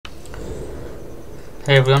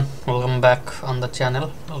Hey everyone, welcome back on the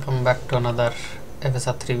channel. Welcome back to another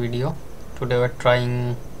FSR 3 video. Today we're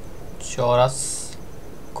trying Chorus.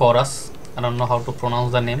 I don't know how to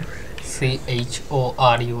pronounce the name.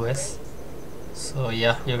 Chorus. So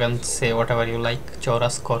yeah, you can say whatever you like.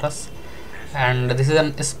 Chorus. And this is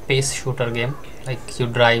a space shooter game. Like you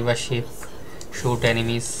drive a ship, shoot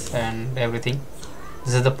enemies and everything.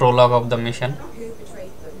 This is the prologue of the mission.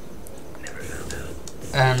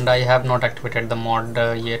 And I have not activated the mod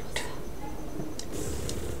yet.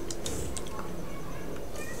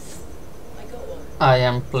 I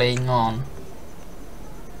am playing on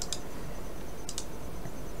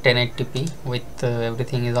 1080p with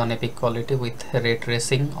everything is on epic quality with ray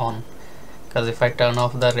tracing on, because if I turn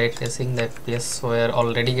off the ray tracing the FPS were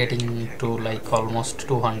already getting to like almost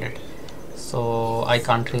 200, so I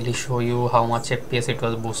can't really show you how much FPS it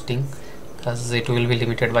was boosting because it will be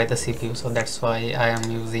limited by the CPU. So that's why I am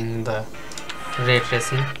using the ray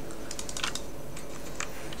tracing,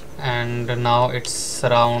 and now it's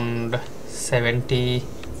around 60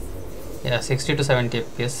 to 70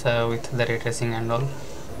 FPS with the ray tracing and all.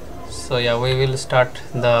 So yeah, we will start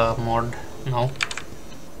the mod now.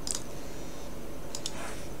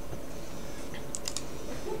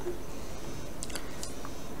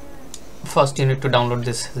 First you need to download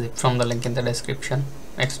this zip from the link in the description,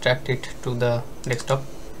 extract it to the desktop,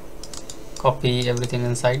 copy everything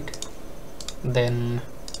inside, then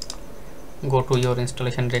go to your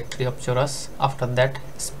installation directory of Chorus. After that,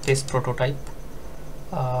 space prototype,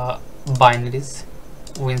 binaries,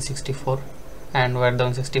 win64, and where the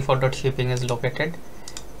win64.shipping is located,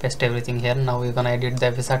 paste everything here. Now we're gonna edit the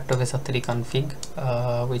FSR to FSR 3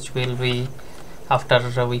 config, which will be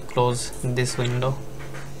after we close this window.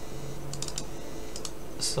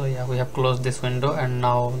 So yeah, we have closed this window and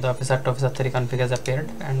now the FSR to FSR 3 config has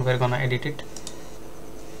appeared and we're gonna edit it.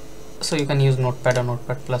 So you can use Notepad or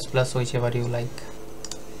Notepad++, whichever you like.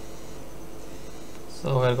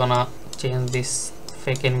 So we're gonna change this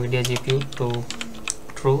fake nvidia GPU to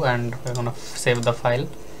true and we're gonna save the file.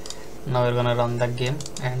 Now we're gonna run the game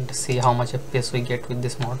and see how much FPS we get with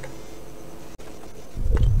this mod.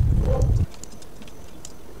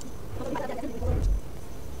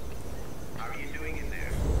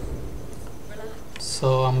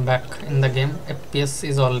 So I'm back in the game. FPS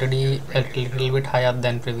is already a little bit higher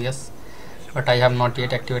than previous, but I have not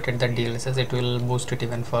yet activated the DLSS. It will boost it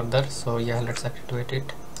even further. So yeah, let's activate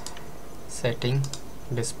it. Setting,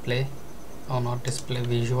 display, or not display,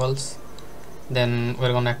 visuals. Then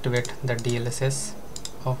we're gonna activate the DLSS.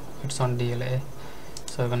 Oh, it's on DLA.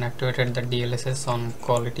 So we're gonna activate the DLSS on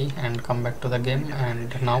quality and come back to the game,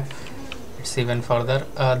 and now it's even further.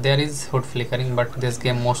 There is hood flickering, but this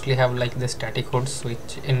game mostly have like the static hoods,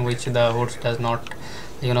 in which the hoods does not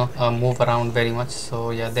move around very much. So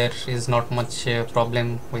yeah, there is not much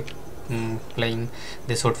problem with playing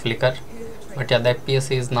this hood flicker. But yeah, the FPS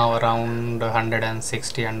is now around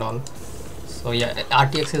 160 and all. So yeah,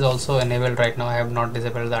 RTX is also enabled right now. I have not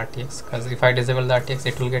disabled the RTX, because if I disable the RTX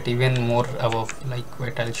it will get even more above. Like,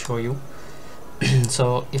 wait, I'll show you.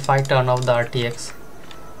 So if I turn off the RTX,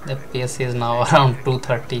 the FPS is now around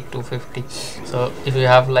 230 250. So if you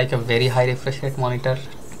have like a very high refresh rate monitor,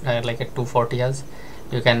 like a 240 Hz,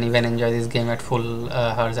 you can even enjoy this game at full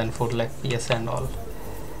Hz and full FPS and all.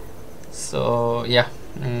 So yeah,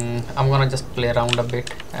 I'm gonna just play around a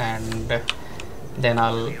bit and then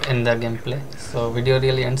I'll end the gameplay. So video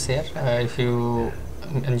really ends here. If you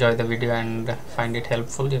enjoy the video and find it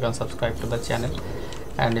helpful, you can subscribe to the channel,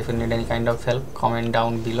 and if you need any kind of help, comment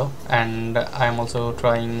down below. And I am also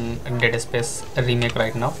trying Dead Space remake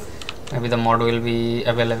right now. Maybe the mod will be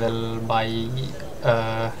available by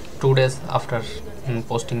 2 days after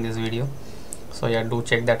posting this video. So yeah, do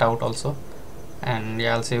check that out also. And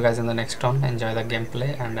yeah, I'll see you guys in the next one. Enjoy the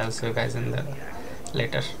gameplay and I'll see you guys in the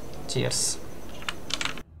later. Cheers.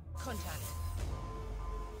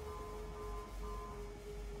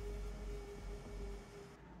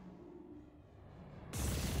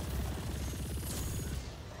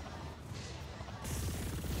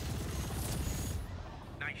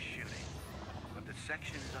 Nice shooting, but the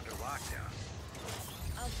section is under lockdown.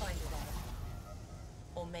 I'll find a way.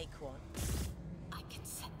 Or make one. I can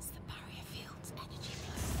sense the barrier field's energy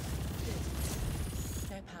flow. Good.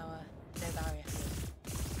 No power, no barrier field.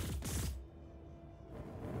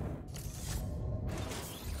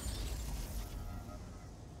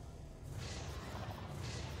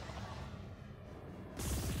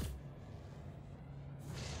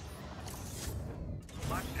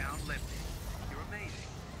 Lockdown lifted. You're amazing.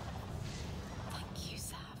 Thank you,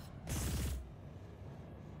 Sav.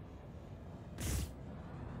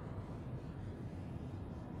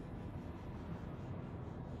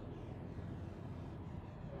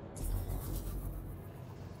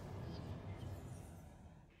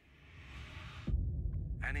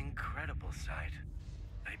 incredible sight.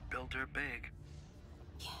 They built her big.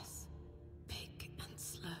 Yes. Big and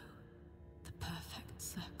slow. The perfect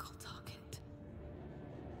circle target.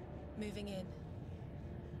 Moving in.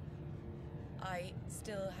 I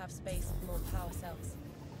still have space for more power cells.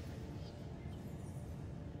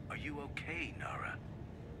 Are you okay, Nara?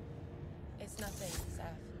 It's nothing, Sav.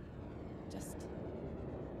 Just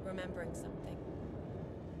remembering something.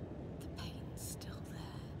 The pain's still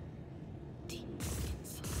there. Deep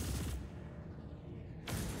inside.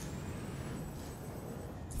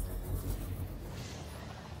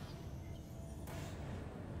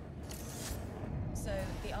 So,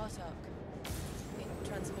 the art arc. It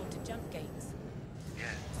transported jump gates.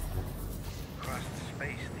 Yes. Crossed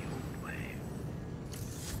space the old way.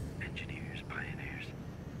 Engineers, pioneers,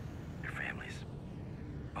 their families,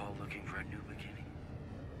 all looking for a new beginning.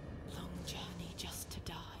 Long journey just to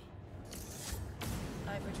die.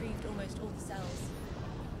 I've retrieved almost all the cells.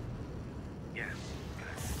 Yeah,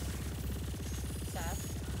 good. Sav,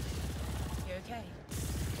 you okay?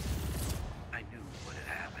 I knew what had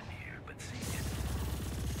happened here, but seeing it,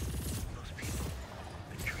 those people,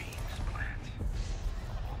 the dreams, plans,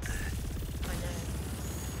 all dead. I know.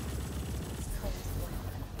 It's cold work.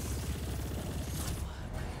 My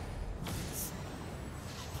work. Once,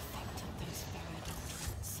 I perfected those very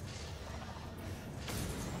doctrines.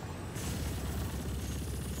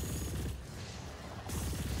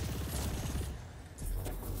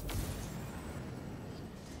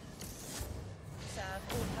 Sav,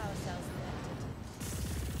 all power cells infected.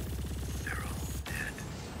 They're all dead.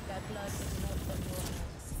 Their blood is not on your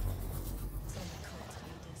hands. It's on the cult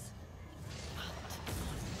leaders. And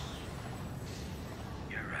on mine.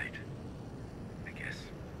 You're right. I guess.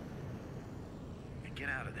 Get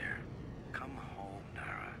out of there. Come home,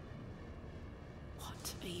 Nara.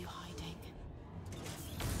 What are you hiding?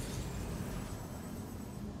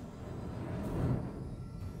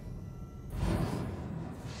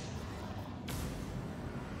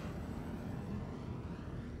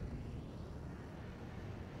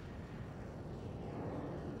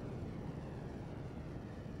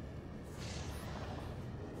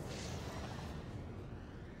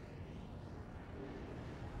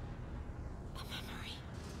 A memory.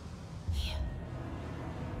 Here.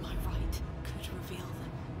 My right could reveal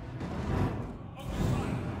them.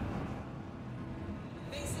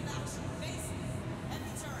 Base action. Base.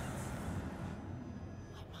 Heavy turrets.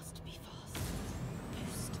 I must be fast.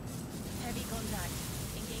 Boost. Heavy contact.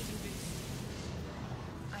 Engaging boost.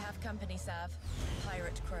 I have company, Sav.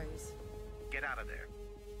 Pirate crows. Get out of there.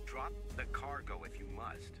 Drop the cargo if you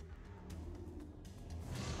must.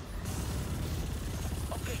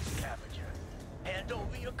 Okay, scavenger. Hand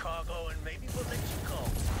over your cargo and maybe we'll let you go.